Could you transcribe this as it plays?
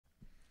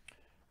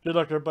Good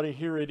luck, everybody.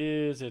 Here it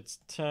is. It's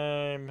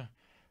time.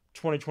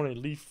 2020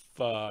 Leaf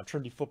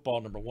Trinity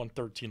football number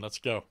 113. Let's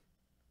go.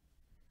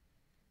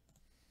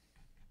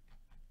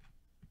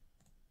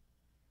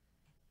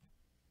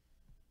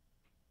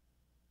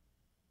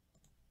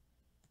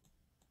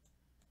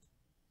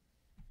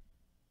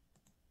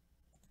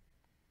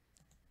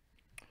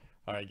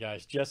 All right,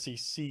 guys. Jesse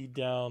C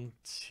down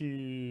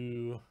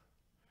to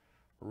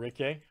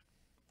Rick A.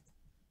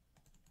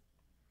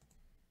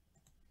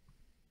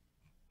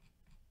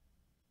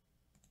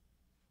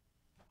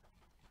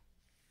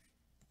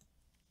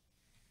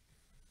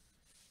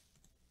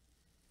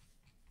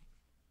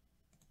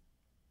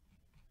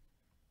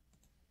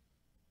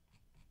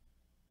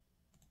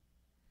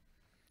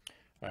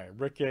 All right,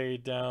 Rick A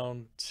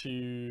down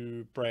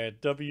to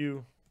Brad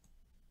W.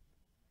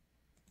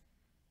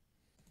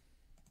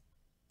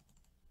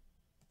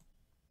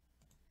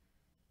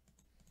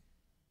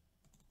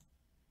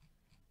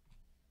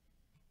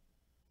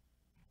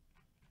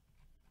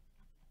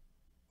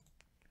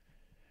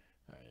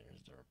 All right,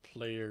 here's our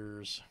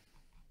players.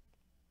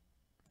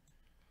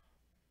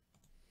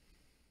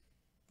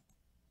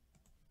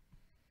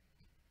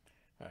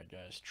 All right,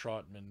 guys.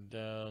 Trotman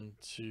down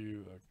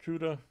to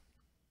Akuda.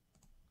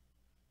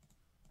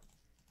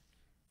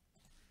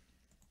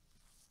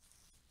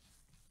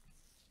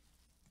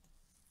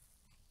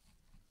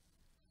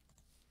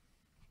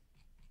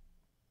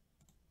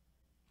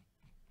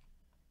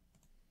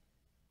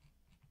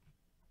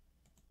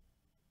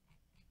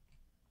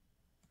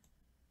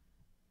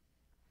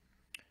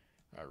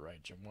 All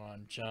right,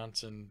 Jawan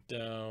Johnson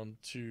down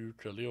to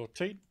Khalil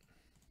Tate.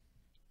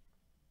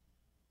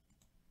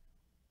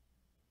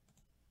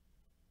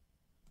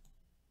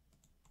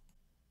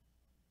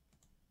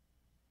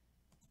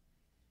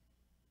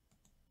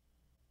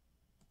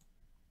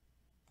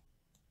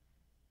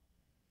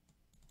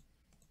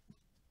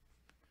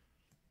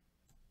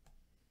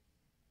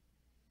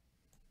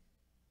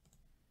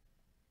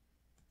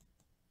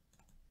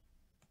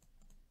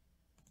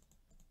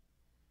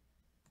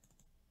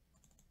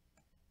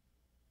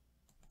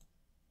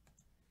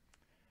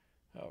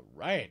 All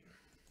right.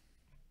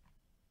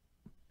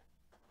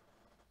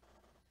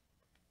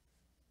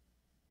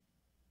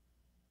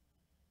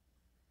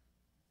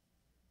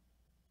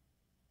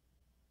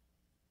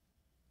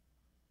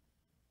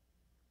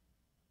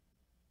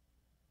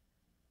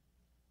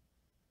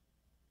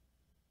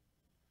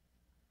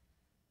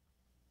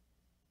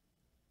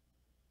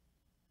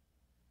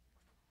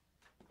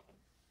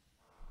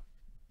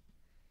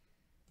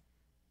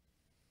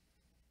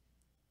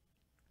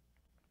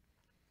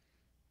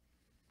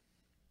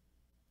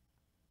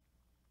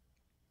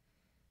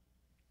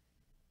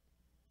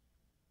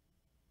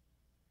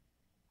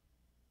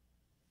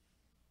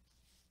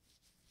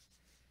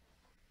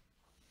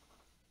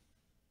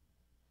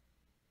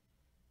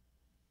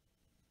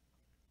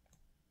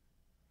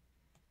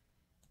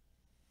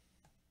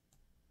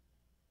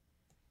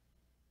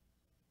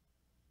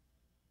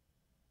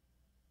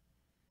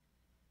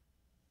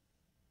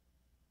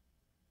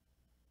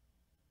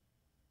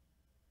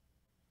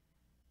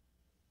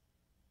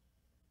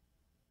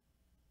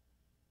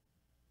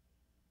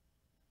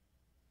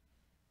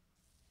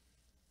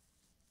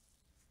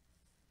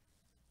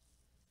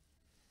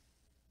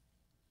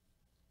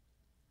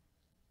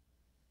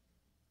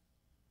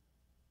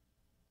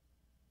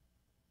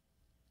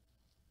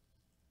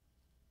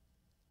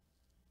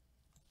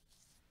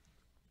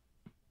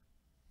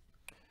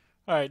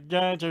 All right,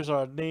 guys, there's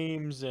our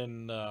names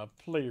and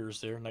players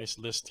there. Nice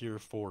list here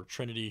for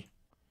Trinity.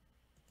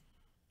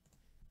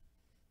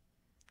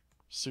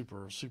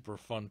 Super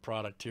fun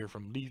product here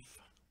from Leaf.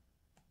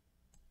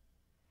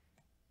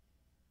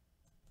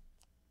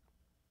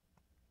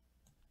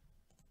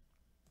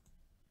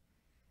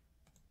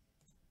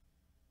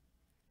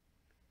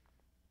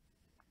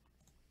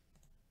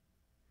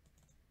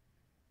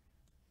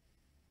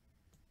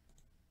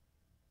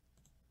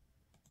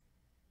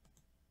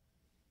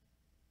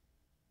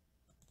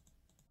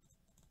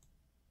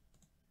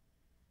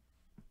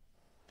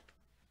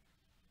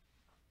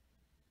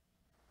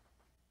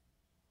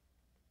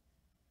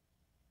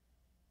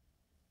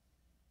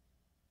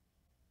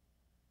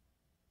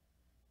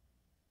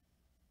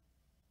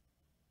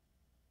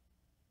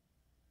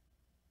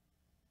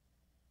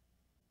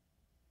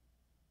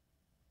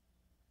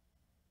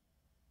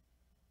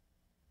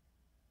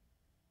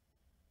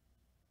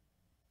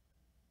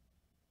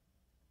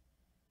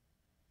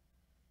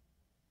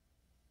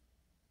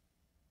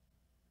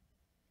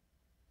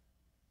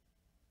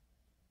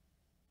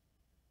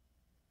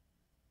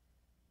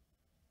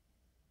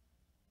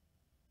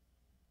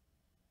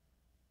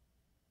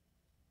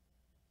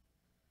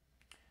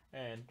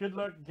 And good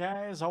luck,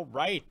 guys. All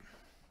right.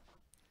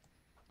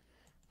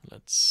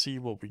 Let's see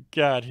what we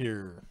got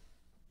here.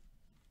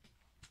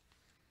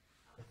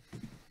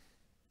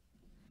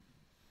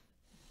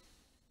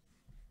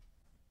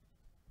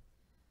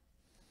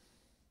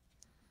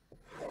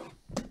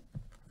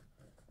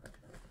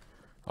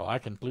 Oh, I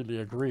completely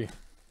agree.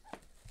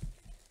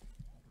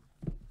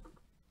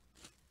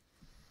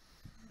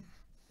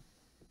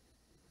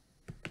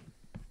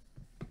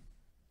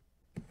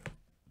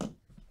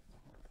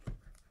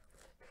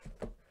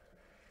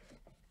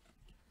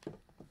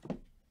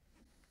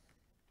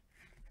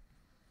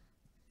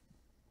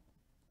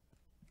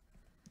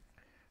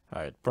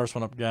 All right, first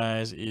one up,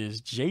 guys,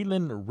 is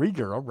Jalen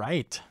Rieger. All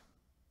right.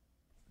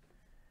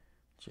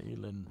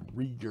 Jalen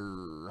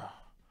Rieger.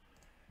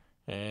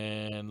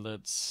 And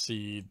let's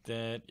see,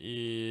 that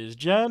is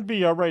John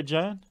B. All right,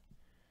 John.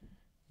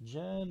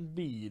 John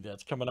B,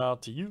 that's coming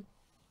out to you.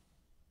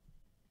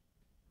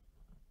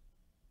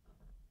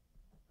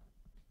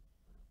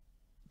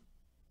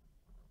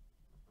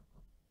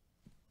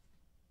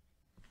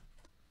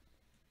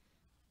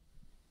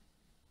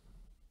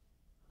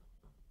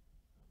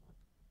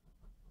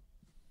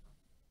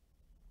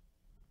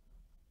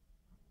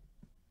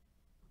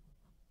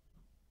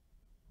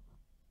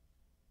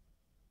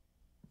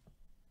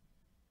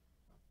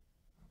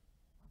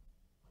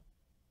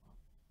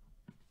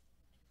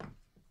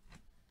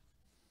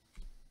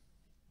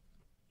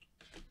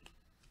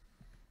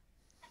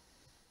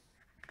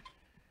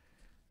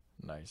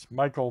 Nice.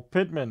 Michael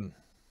Pittman.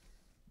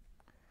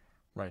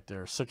 Right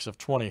there, 6 of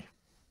 20.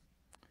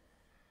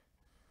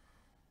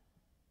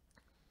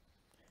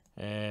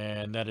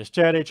 And that is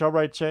Chad H. All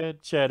right,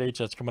 Chad. Chad H,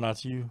 that's coming out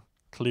to you.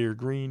 Clear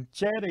green.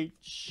 Chad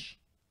H.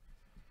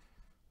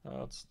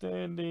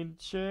 Outstanding,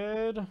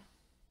 Chad.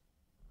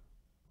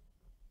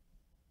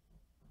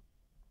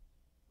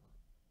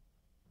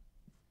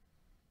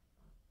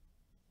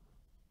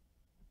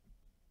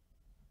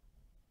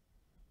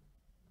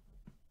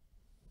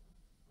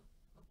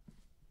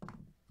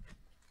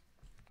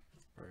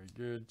 Very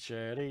good,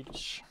 Chad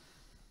H.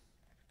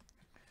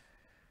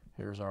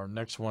 Here's our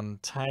next one,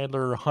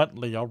 Tyler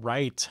Huntley. All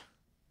right.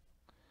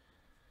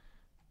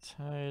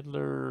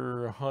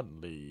 Tyler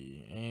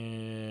Huntley.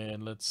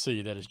 And let's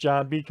see, that is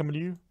John B coming to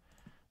you.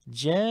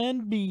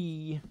 John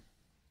B.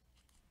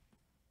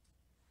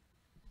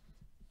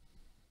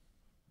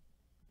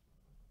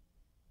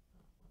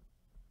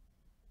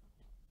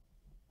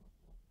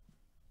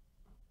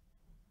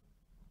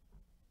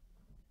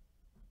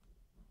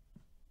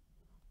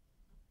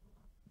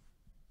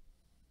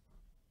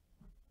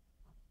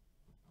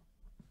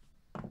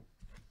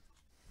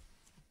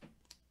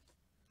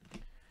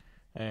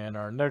 And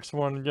our next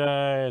one,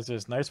 guys,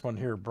 is nice one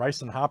here.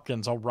 Bryson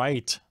Hopkins. All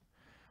right.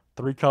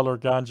 3-color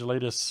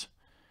Gondolatus.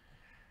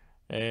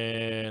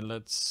 And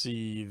let's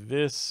see.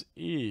 This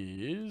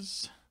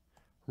is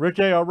Rick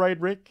A. All right,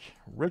 Rick.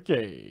 Rick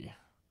A.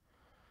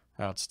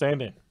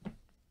 Outstanding.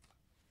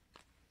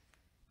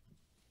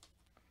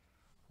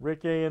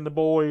 Rick A. and the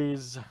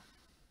boys.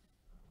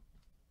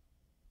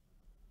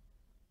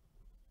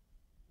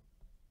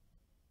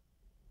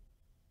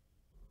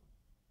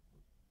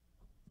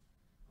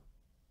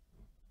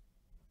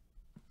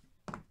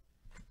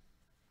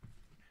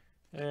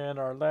 And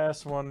our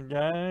last one,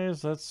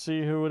 guys, let's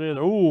see who it is.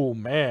 Oh,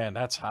 man,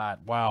 that's hot.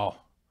 Wow.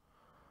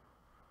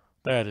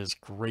 That is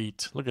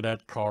great. Look at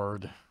that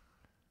card.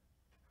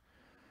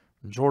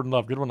 Jordan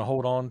Love, good one to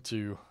hold on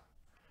to.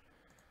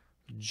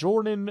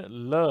 Jordan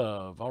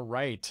Love, all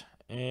right.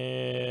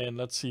 And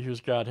let's see who's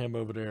got him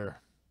over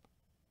there.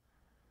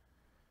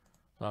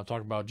 I'm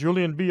talking about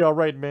Julian B. All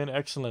right, man,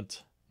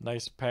 excellent.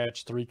 Nice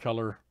patch,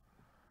 3-color.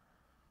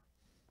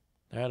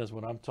 That is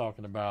what I'm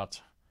talking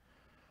about.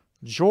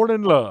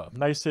 Jordan Love.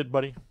 Nice hit,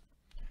 buddy.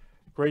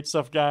 Great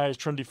stuff, guys.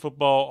 Trinity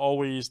Football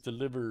always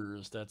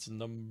delivers. That's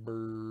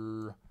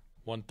number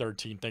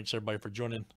 113. Thanks, everybody, for joining.